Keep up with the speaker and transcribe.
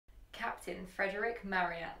Captain Frederick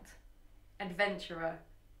Marryat, adventurer,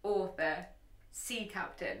 author, sea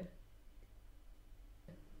captain.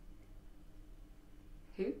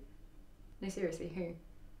 Who? No, seriously, who?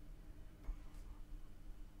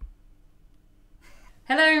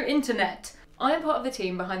 Hello, Internet! I am part of the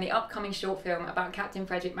team behind the upcoming short film about Captain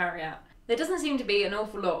Frederick Marryat. There doesn't seem to be an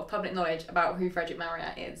awful lot of public knowledge about who Frederick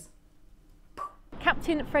Marryat is.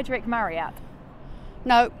 Captain Frederick Marryat.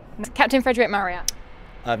 No. Captain Frederick Marryat.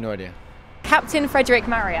 I have no idea. Captain Frederick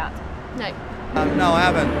Marryat. No. No, I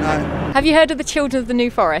haven't. No. Have you heard of the Children of the New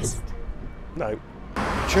Forest? No.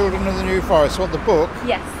 Children of the New Forest, what, the book?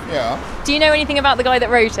 Yes. Yeah. Do you know anything about the guy that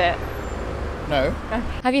wrote it? No.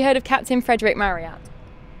 Have you heard of Captain Frederick Marryat?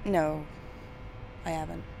 No, I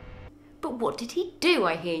haven't. But what did he do,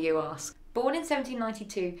 I hear you ask? Born in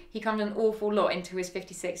 1792, he crammed an awful lot into his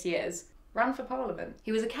 56 years. Ran for Parliament.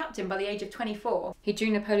 He was a captain by the age of 24. He drew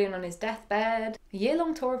Napoleon on his deathbed. A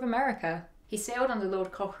year-long tour of America. He sailed under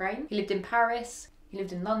Lord Cochrane. He lived in Paris. He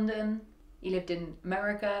lived in London. He lived in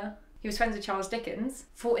America. He was friends with Charles Dickens.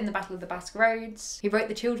 Fought in the Battle of the Basque Roads. He wrote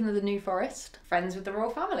The Children of the New Forest. Friends with the royal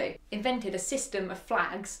family. Invented a system of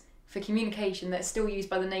flags for communication that is still used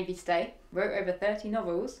by the Navy today. Wrote over 30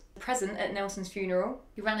 novels. Present at Nelson's funeral.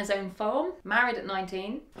 He ran his own farm. Married at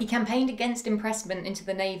 19. He campaigned against impressment into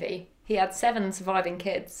the Navy. He had 7 surviving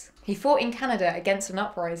kids. He fought in Canada against an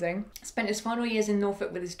uprising. Spent his final years in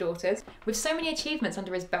Norfolk with his daughters. With so many achievements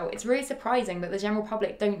under his belt, it's really surprising that the general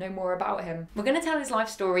public don't know more about him. We're going to tell his life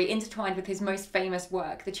story intertwined with his most famous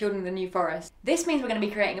work, The Children of the New Forest. This means we're going to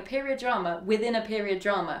be creating a period drama within a period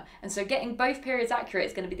drama, and so getting both periods accurate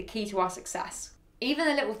is going to be the key to our success. Even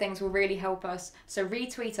the little things will really help us, so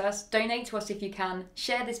retweet us, donate to us if you can,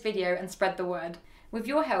 share this video and spread the word. With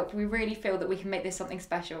your help, we really feel that we can make this something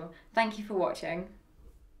special. Thank you for watching.